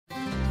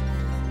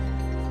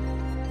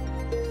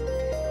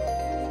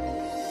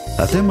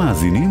אתם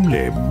מאזינים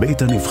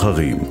לבית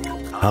הנבחרים,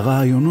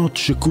 הרעיונות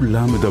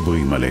שכולם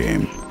מדברים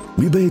עליהם,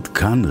 מבית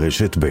כאן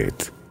רשת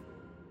בית.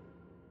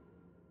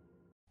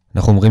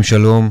 אנחנו אומרים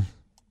שלום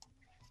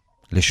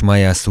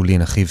לשמעיה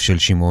אסולין, אחיו של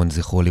שמעון,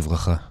 זכרו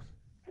לברכה.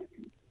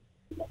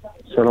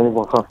 שלום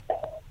וברכה.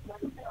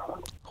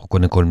 אנחנו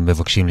קודם כל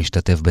מבקשים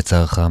להשתתף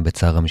בצערך,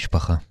 בצער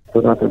המשפחה.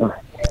 תודה, תודה.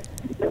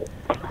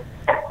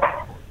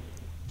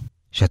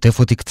 שתף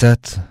אותי קצת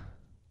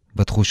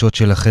בתחושות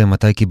שלכם,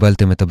 מתי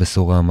קיבלתם את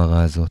הבשורה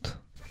המרה הזאת?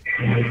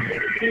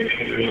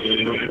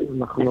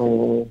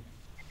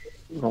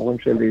 ההורים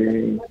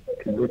שלי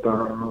קיבלו את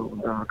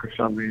ההודעה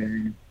הקשה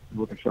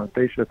בסביבות השעה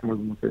 9, אתמול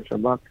במוצאי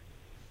שבת.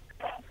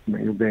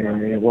 היו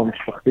באירוע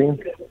משפחתי.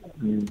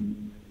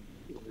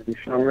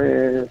 ושם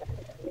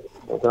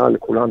הודעה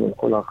לכולנו,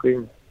 לכל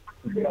האחים.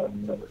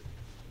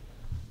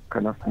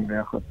 כנסנו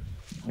ביחד.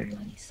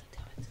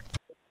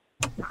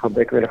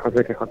 לחבק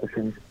ולחזק אחד את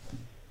השני.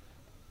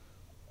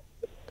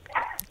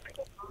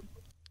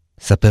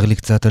 ספר לי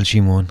קצת על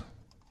שמעון.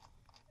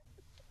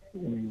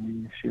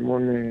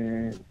 שמעון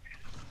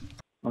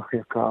אח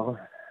יקר,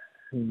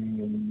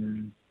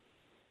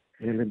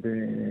 ילד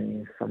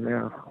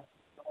שמח,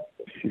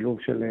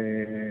 שילוב של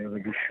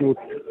רגישות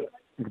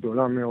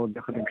גדולה מאוד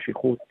יחד עם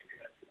קשיחות,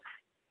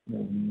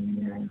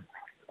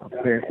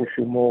 הרבה חוש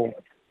הומור,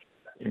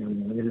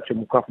 ילד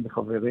שמוקף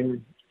בחברים,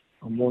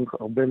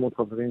 הרבה מאוד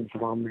חברים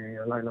כבר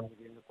מהלילה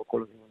מגיעים לפה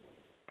כל הזמן,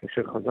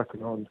 קשר חזק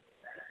מאוד.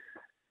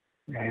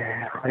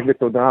 חי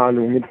בתודעה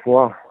לאומית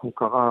גבוהה, הוא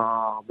קרא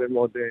הרבה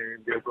מאוד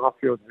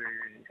ביוגרפיות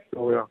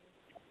והיסטוריה,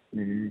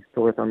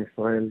 היסטוריית עם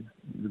ישראל,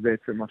 זה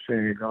בעצם מה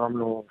שגרם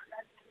לו,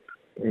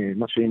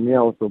 מה שהניע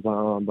אותו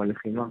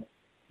בלחימה.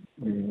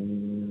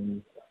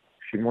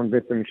 שמעון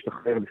בעצם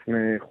השתחרר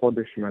לפני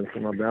חודש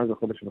מהלחימה בעזה,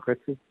 חודש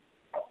וחצי,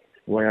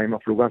 הוא היה עם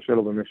הפלוגה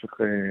שלו במשך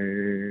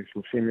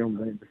 30 יום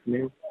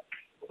בפנים,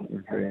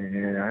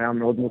 והיה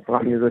מאוד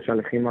מוטרד מזה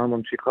שהלחימה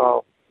ממשיכה,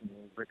 הוא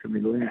בעצם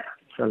מילואים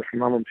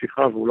שהלחימה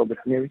ממשיכה והוא לא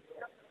בפנים,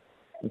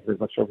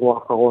 ובשבוע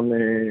האחרון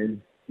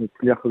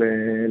הצליח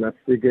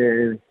להציג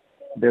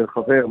דרך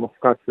חבר,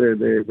 מפקץ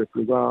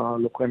בפלוגה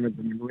לוחמת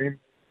במילואים,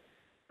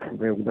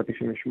 ואוגדה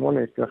 98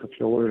 הצליח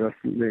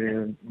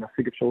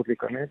להשיג אפשרות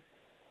להיכנס,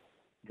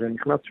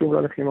 ונכנס שוב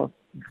ללחימה,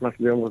 נכנס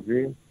ביום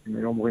רביעי, הם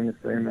היו אמורים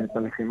לסיים את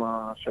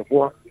הלחימה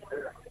השבוע,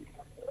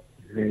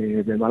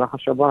 ובמהלך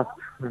השבת,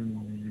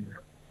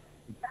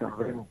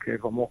 לצערנו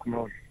כאב עמוק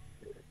מאוד,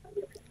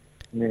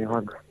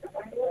 נהרג.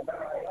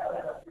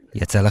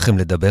 יצא לכם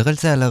לדבר על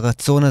זה, על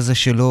הרצון הזה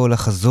שלו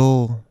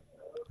לחזור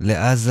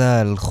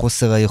לעזה, על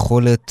חוסר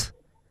היכולת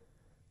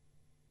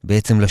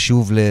בעצם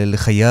לשוב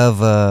לחייו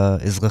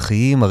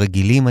האזרחיים,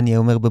 הרגילים, אני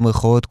אומר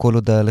במרכאות, כל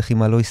עוד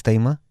הלחימה לא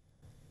הסתיימה?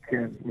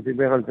 כן, הוא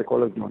דיבר על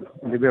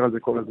זה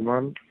כל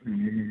הזמן.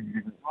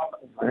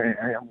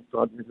 היה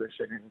מוטרד מזה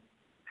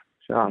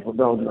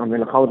שהעבודה,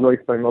 המלאכה עוד לא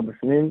הסתיימה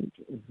בפנים,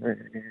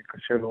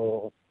 וקשה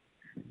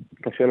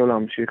לו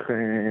להמשיך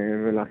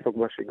ולעסוק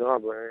בשגרה,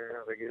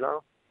 ברגילה.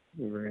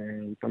 והוא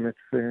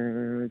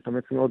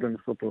התאמץ מאוד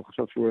לנסות, הוא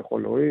חשב שהוא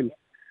יכול להועיל.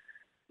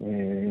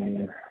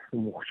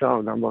 הוא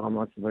מוכשר גם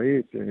ברמה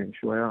הצבאית,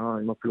 שהוא היה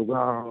עם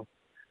הפלוגה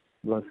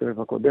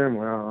בסבב הקודם,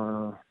 הוא היה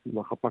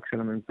בחפ"ק של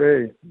המ"פ,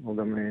 הוא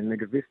גם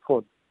נגב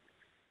ויסטחוד.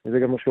 וזה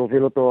גם מה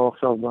שהוביל אותו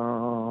עכשיו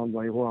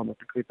באירוע,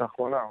 בתקרית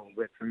האחרונה, הוא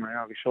בעצם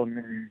היה הראשון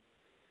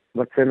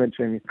בצמד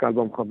שנתקל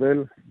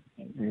במחבל.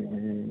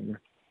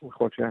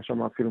 יכול להיות שהיה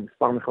שם אפילו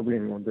מספר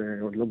מחבלים,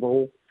 עוד לא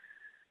ברור.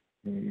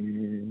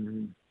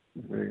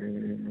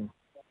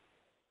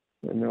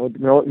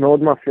 ומאוד מאוד,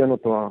 מאוד מאפיין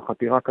אותו,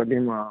 החתירה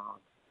קדימה,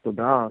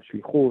 התודעה,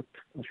 השליחות,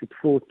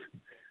 השותפות.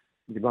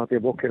 דיברתי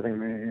הבוקר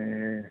עם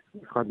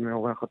אחד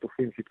מהורי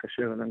החטופים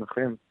שהתקשר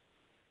לנחם,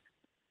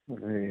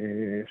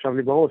 וישב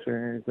לי בראש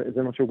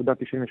שזה מה שאוגדה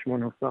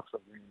 98 עושה עכשיו,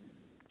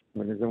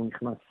 ולזה הוא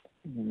נכנס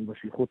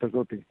בשליחות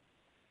הזאת,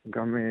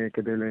 גם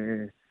כדי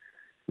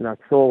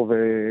לעצור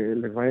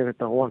ולבאר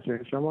את הרוע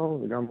שיש שם,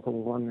 וגם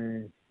כמובן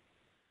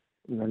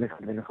ללכת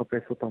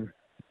ולחפש אותם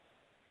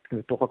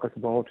לתוך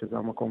הקסברות, שזה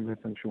המקום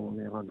בעצם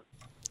שהוא נהרג.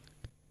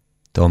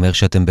 אתה אומר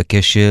שאתם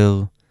בקשר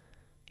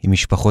עם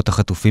משפחות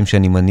החטופים,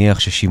 שאני מניח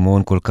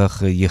ששמעון כל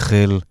כך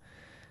יחל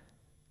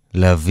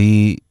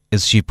להביא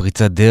איזושהי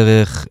פריצת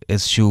דרך,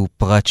 איזשהו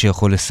פרט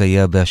שיכול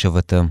לסייע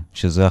בהשבתם,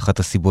 שזה אחת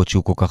הסיבות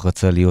שהוא כל כך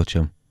רצה להיות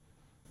שם.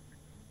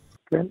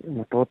 כן,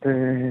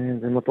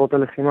 זה מטרות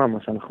הלחימה, מה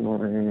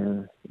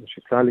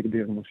שצה"ל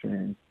הגדיר, מה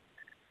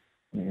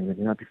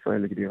שמדינת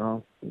ישראל הגדירה,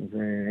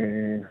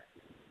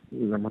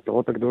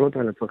 למטרות הגדולות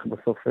האלה צריך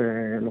בסוף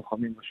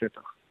לוחמים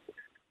בשטח.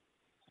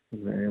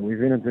 והוא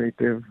הבין את זה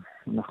היטב.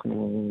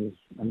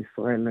 עם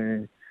ישראל,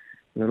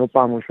 זה לא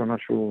פעם ראשונה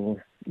שהוא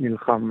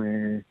נלחם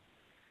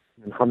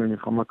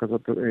במלחמה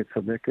כזאת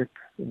צדקת,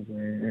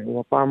 והוא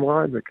הפעם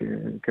ראה את זה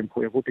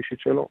כמחויבות אישית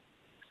שלו,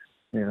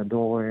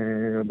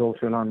 הדור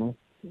שלנו,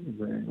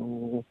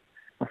 והוא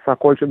עשה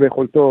כל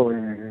שביכולתו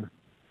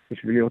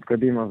בשביל להיות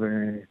קדימה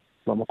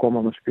ובמקום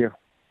המשפיע.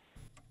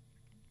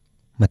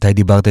 מתי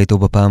דיברת איתו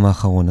בפעם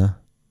האחרונה?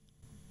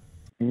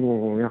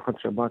 היינו יחד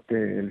שבת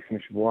לפני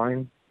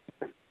שבועיים,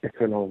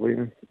 אצל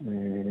ההורים.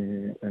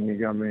 אני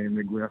גם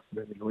מגויס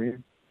במילואים,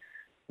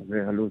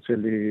 והלו"ז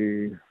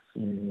שלי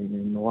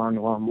נורא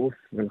נורא עמוס,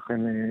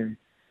 ולכן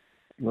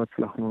לא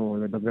הצלחנו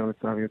לדבר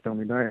לצערי יותר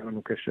מדי, היה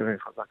לנו קשר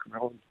חזק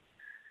מאוד.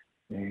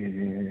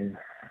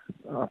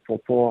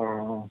 אפרופו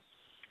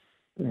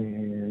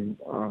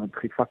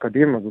הדחיפה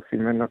קדימה, אז הוא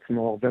סימן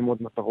לעצמו הרבה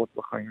מאוד מטרות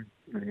בחיים.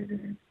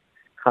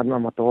 אחד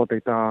מהמטרות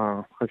הייתה,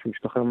 אחרי שהוא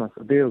השתחרר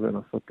מהסדיר, זה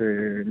לעשות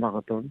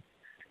מרתון.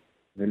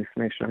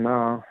 ולפני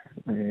שנה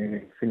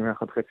עשינו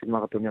יחד חצי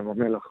מרתון ים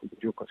המלח,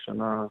 בדיוק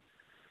השנה,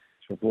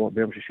 שבוע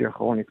ביום שישי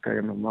האחרון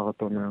התקיים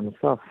המרתון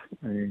הנוסף.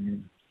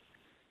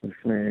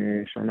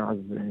 לפני שנה אז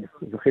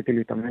זכיתי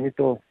להתאמן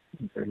איתו,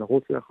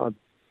 לרוץ יחד.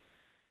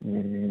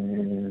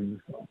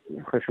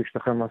 אחרי שהוא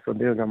השתחרר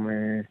מהסדיר גם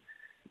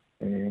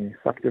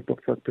העסקתי אותו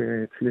קצת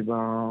אצלי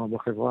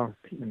בחברה.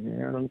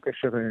 היה לנו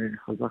קשר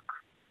חזק.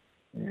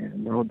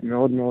 מאוד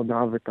מאוד מאוד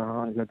אהב את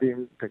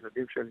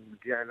הילדים שלי,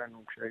 מגיע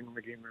אלינו כשהיינו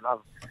מגיעים אליו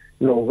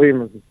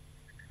להורים, אז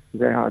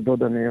זה היה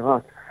הדוד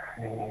הנערץ,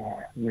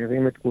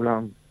 מרים את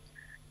כולם,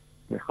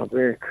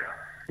 מחבק,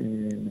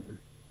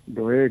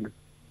 דואג.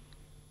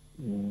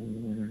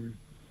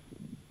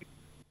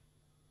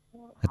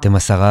 אתם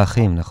 10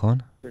 אחים, נכון?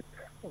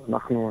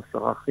 אנחנו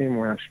 10 אחים,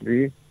 הוא היה 7.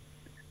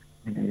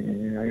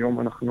 היום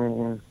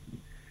אנחנו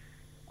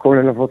כל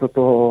ללוות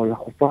אותו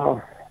לחופה,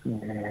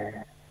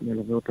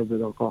 נלווה אותו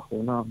בדרכו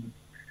האחרונה,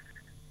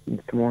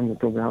 נטמון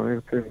אותו בהר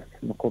הרצל,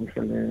 מקום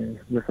של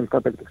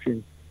בחלקת הקדושים.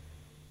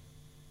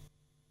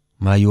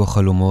 מה היו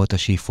החלומות,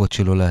 השאיפות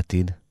שלו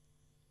לעתיד?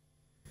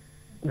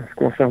 אז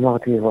כמו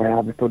שאמרתי, הוא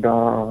היה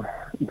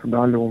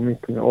בתודעה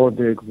לאומית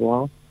מאוד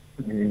גבוהה.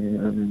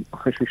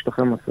 אחרי שהוא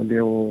השתחרר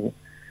מהסדיר הוא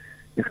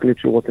החליט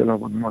שהוא רוצה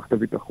לעבוד במערכת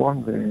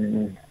הביטחון,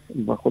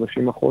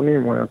 ובחודשים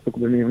האחרונים הוא היה עסוק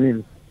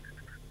במיונים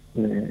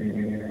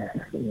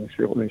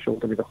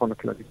לשירות הביטחון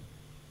הכללי.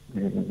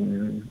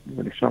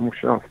 ולשם הוא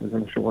שאף, וזה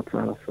מה שהוא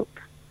רצה לעשות.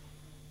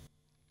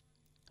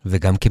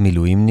 וגם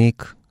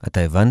כמילואימניק, אתה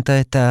הבנת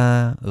את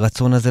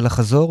הרצון הזה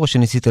לחזור, או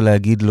שניסית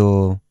להגיד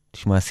לו,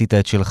 תשמע, עשית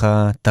את שלך,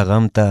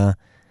 תרמת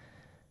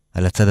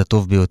על הצד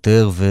הטוב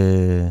ביותר,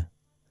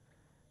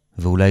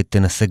 ואולי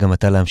תנסה גם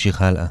אתה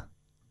להמשיך הלאה?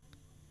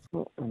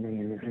 לא,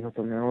 אני מבין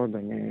אותו מאוד,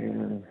 אני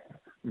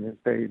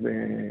מפי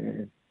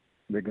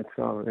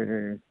בגצר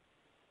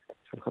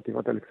של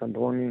חטיבת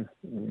אלכסנדרוני,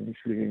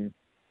 יש לי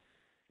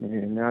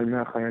מעל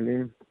 100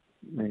 חיילים,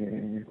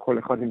 כל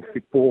אחד עם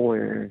סיפור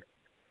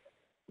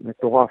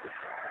מטורף,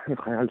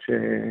 חייל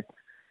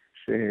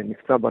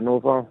שנפצע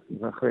בנובה,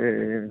 ואחרי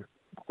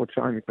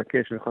חודשיים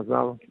התעקש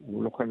וחזר,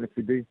 הוא לוחם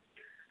לצידי,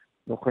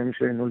 לוחם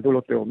שנולדו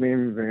לו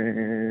תאומים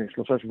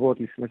ו3 שבועות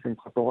לפני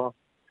שמחת תורה,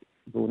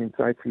 והוא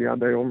נמצא אצלי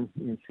עד היום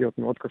עם פציעות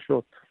מאוד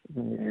קשות,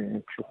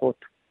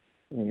 קשוחות,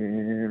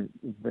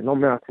 ולא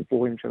מעט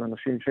סיפורים של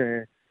אנשים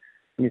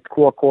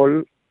שניתקו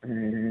הכל,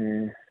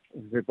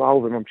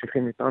 ובאו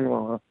וממשיכים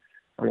איתנו.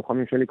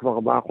 הלוחמים שלי כבר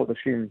 4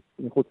 חודשים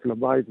מחוץ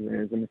לבית,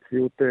 וזו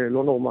מציאות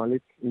לא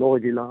נורמלית, לא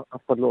רגילה,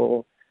 אף אחד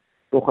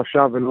לא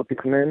חשב ולא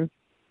תכנן,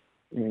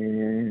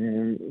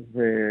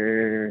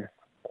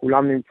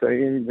 וכולם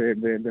נמצאים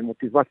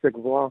במוטיבציה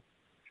גבוהה,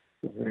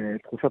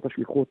 ותחושת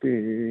השליחות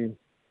היא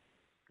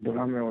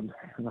גדולה מאוד.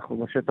 אנחנו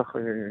בשטח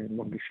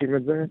מרגישים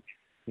את זה,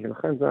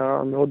 ולכן זה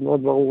היה מאוד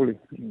מאוד ברור לי.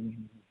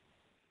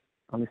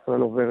 עם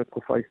ישראל עובר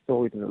תקופה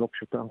היסטורית ולא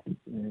פשוטה.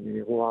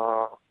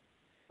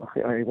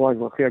 האירוע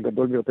האזרחי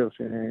הגדול ביותר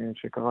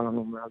שקרה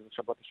לנו מאז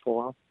השבת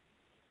השחורה.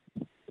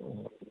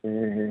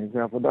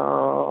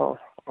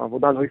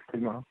 העבודה לא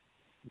הסתיימה.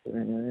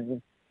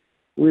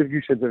 הוא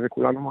הרגיש את זה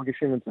וכולנו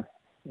מרגישים את זה.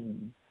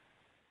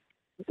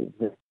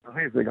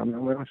 זה גם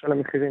אומר של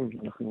המחירים.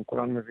 אנחנו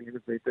כולנו מבינים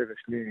את זה היטב.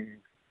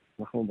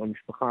 אנחנו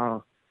במשפחה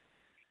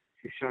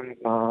 6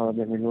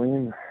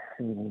 במילואים,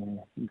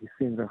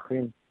 גיסים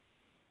ואחים.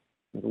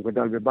 הוא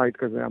גדל בבית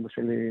כזה, אבא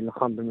שלי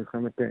לחם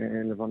במלחמת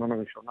לבנון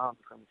הראשונה,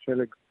 מלחמת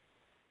שלג,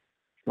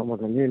 שלום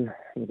הגליל,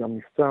 וגם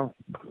נפצע,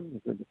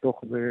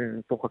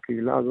 ובתוך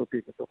הקהילה הזאת,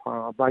 בתוך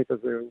הבית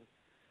הזה,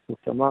 הוא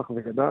צמח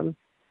וגדל,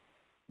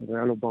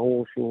 והיה לו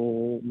ברור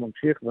שהוא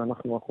ממשיך,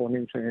 ואנחנו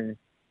האחרונים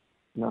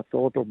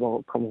שנעצור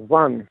אותו,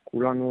 כמובן,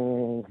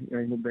 כולנו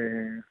היינו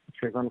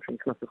כשהבנו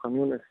שנכנס לח'אן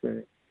יונס,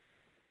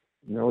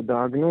 מאוד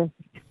דאגנו,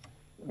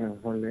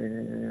 אבל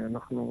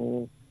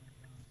אנחנו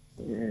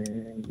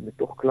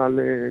בתוך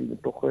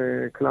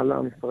כלל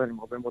עם ישראל, עם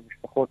הרבה מאוד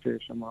משפחות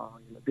שיש שם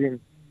ילדים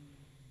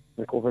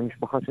וקרובי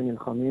משפחה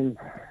שנלחמים.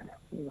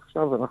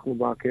 עכשיו אנחנו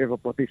בכאב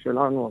הפרטי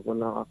שלנו,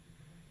 אבל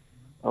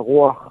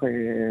הרוח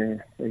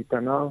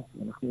איתנה,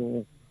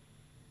 אנחנו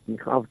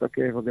נכאב את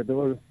הכאב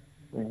הגדול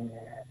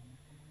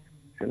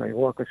של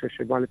האירוע הקשה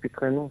שבא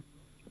לפתחנו,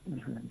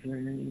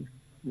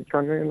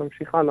 ומכאן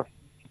נמשיך הלאה.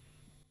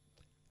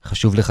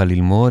 חשוב לך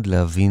ללמוד,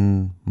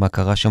 להבין מה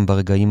קרה שם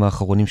ברגעים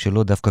האחרונים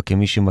שלו, דווקא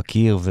כמי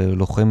שמכיר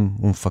ולוחם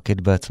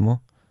ומפקד בעצמו?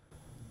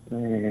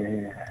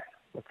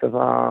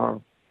 הצבא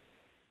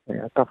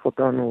עטף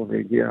אותנו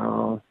והגיע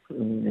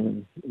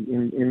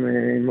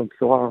עם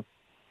הבשורה,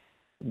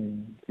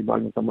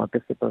 קיבלנו את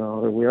המעטפת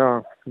הראויה,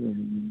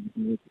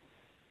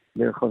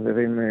 דרך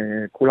חברים,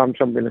 כולם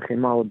שם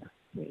בלחימה עוד.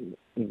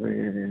 ויש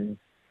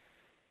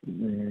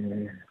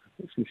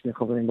לי שני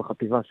חברים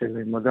בחטיבה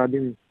של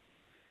מג"דים.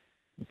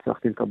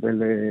 הצלחתי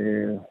לקבל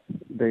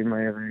די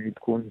מהר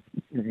עדכון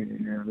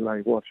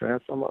לאירוע שהיה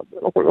שם.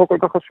 לא כל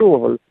כך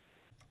חשוב, אבל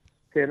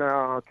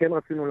כן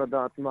רצינו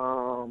לדעת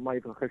מה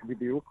התרחש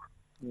בדיוק.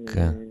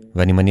 כן,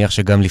 ואני מניח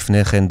שגם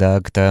לפני כן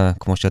דאגת,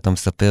 כמו שאתה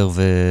מספר,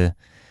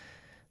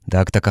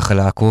 ודאגת ככה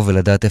לעקוב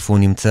ולדעת איפה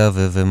הוא נמצא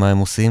ומה הם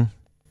עושים?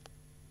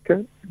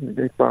 כן,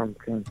 מדי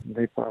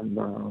פעם,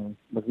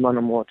 בזמן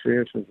המועט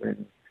שיש, אז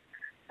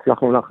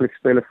הצלחנו להחליף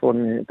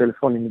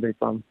טלפונים מדי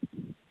פעם.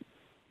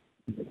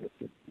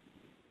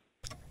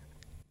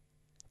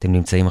 אתם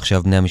נמצאים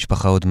עכשיו בני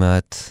המשפחה עוד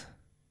מעט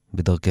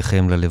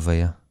בדרככם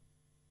ללוויה?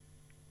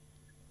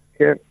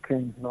 כן,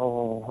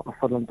 אף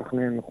אחד לא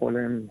מתכנן, לא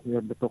חולם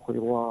להיות בתוך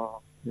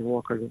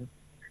אירוע כזה.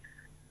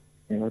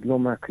 עוד לא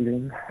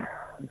מעכלים,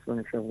 יש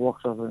לנו שעברו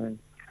עכשיו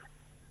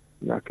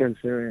להקל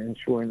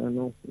שהוא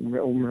איננו.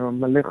 הוא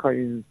מלא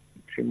חיים,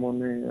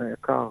 שמעון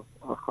היקר,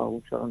 האחרון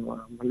שלנו,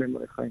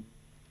 מלא חיים.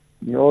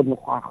 מאוד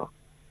נוכח,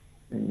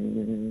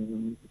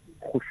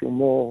 חוש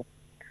הומור,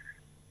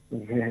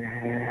 זה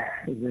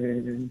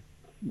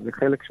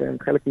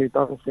חלק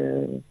מאיתנו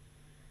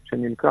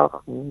שנלקח,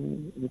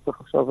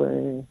 וצריך עכשיו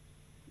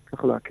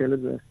צריך להקל את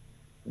זה.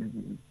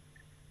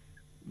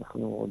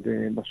 אנחנו עוד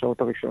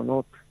בשעות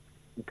הראשונות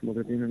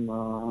מתמודדים עם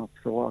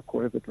הבשורה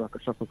הכואבת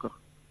והקשה כל כך.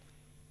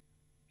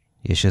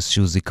 יש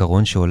איזשהו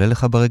זיכרון שעולה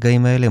לך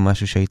ברגעים האלה?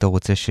 משהו שהיית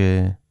רוצה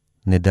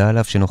שנדע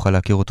עליו, שנוכל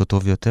להכיר אותו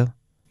טוב יותר?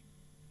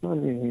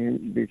 אני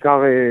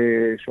בעיקר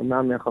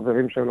שומע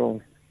מהחברים שלו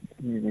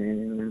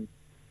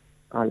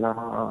על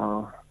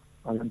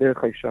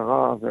הדרך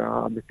הישרה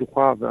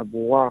והבטוחה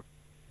והברורה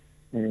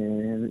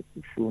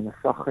שהוא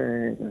נסח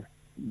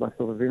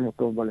בסובבים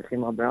אותו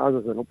בלחימה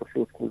בעזה. זה לא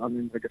פשוט, כולם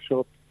עם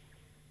רגשות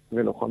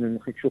ולוחמים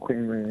הכי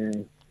קשוחים.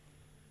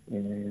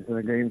 זה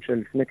רגעים של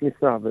לפני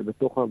כניסה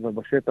ובתוך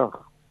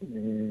ובשטח,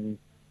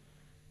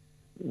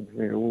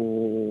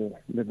 והוא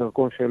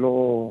בדרכו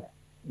שלו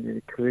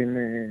קרין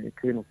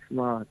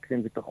עוצמה,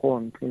 קרין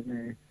ביטחון, קרין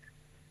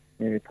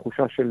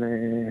תחושה של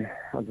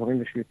הדברים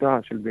בשליטה,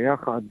 של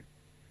ביחד,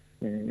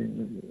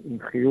 עם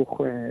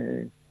חיוך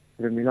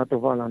ומילה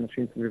טובה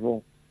לאנשים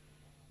סביבו.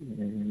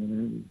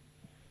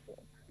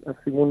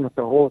 הסימון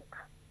מטרות,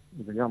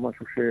 זה גם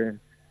משהו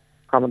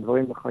כמה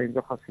דברים בחיים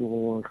ככה,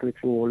 שהוא החליט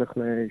שהוא הולך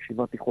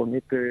לישיבה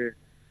תיכונית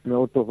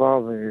מאוד טובה,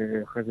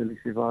 ואחרי זה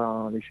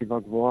לישיבה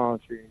גבוהה,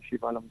 שהיא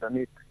ישיבה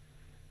למדנית,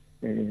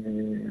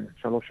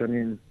 3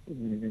 שנים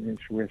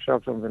שהוא ישב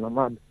שם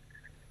ולמד,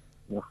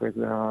 ואחרי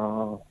זה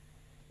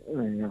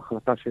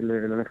ההחלטה של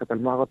ללכת על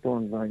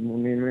מרתון,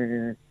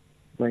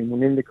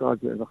 והאימונים לקראת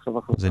זה, ועכשיו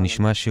זה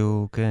נשמע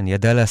שהוא, כן,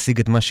 ידע להשיג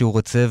את מה שהוא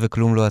רוצה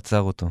וכלום לא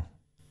עצר אותו.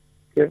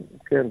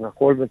 כן,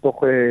 והכל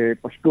בתוך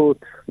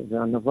פשטות,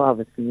 וענווה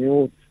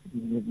וצניעות,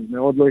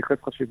 מאוד לא ייחס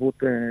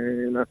חשיבות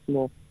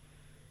לעצמו,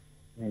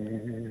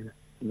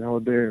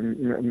 מאוד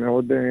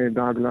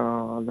דאג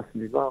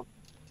לסביבה.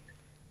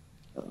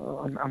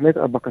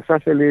 הבקשה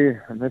שלי,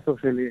 המסר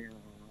שלי,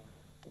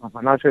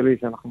 ההבנה שלי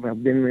שאנחנו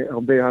מאבדים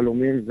הרבה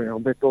יהלומים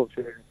והרבה טוב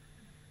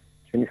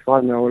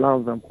שנפרד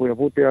מהעולם,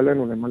 והמחויבות היא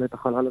עלינו למלא את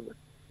החלל הזה.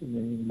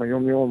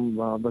 ביום יום,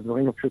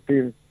 בדברים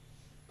הפשוטים,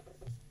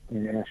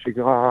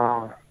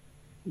 השגרה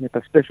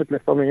מטשטשת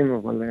לפעמים,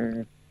 אבל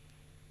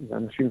זה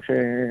אנשים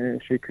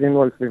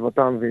שהקרינו על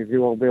סביבתם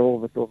והביאו הרבה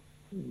אור וטוב.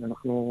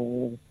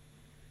 אנחנו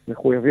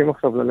מחויבים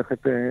עכשיו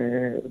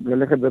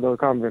ללכת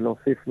בדרכם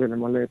ולהוסיף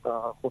ולמלא את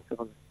החוסר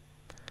הזה.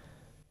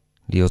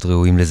 להיות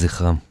ראויים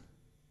לזכרם.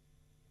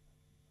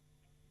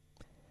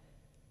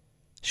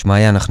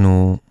 שמעיה,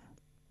 אנחנו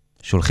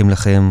שולחים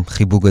לכם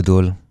חיבוק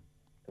גדול.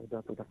 תודה.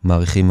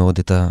 מעריכים מאוד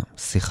את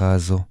השיחה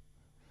הזו.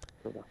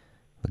 תודה.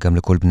 וגם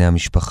לכל בני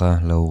המשפחה,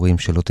 להורים,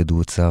 שלא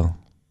תדעו צער.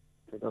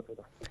 תודה.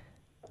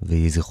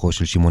 ויהי זכרו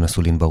של שמעון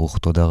אסולין ברוך.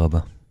 תודה רבה.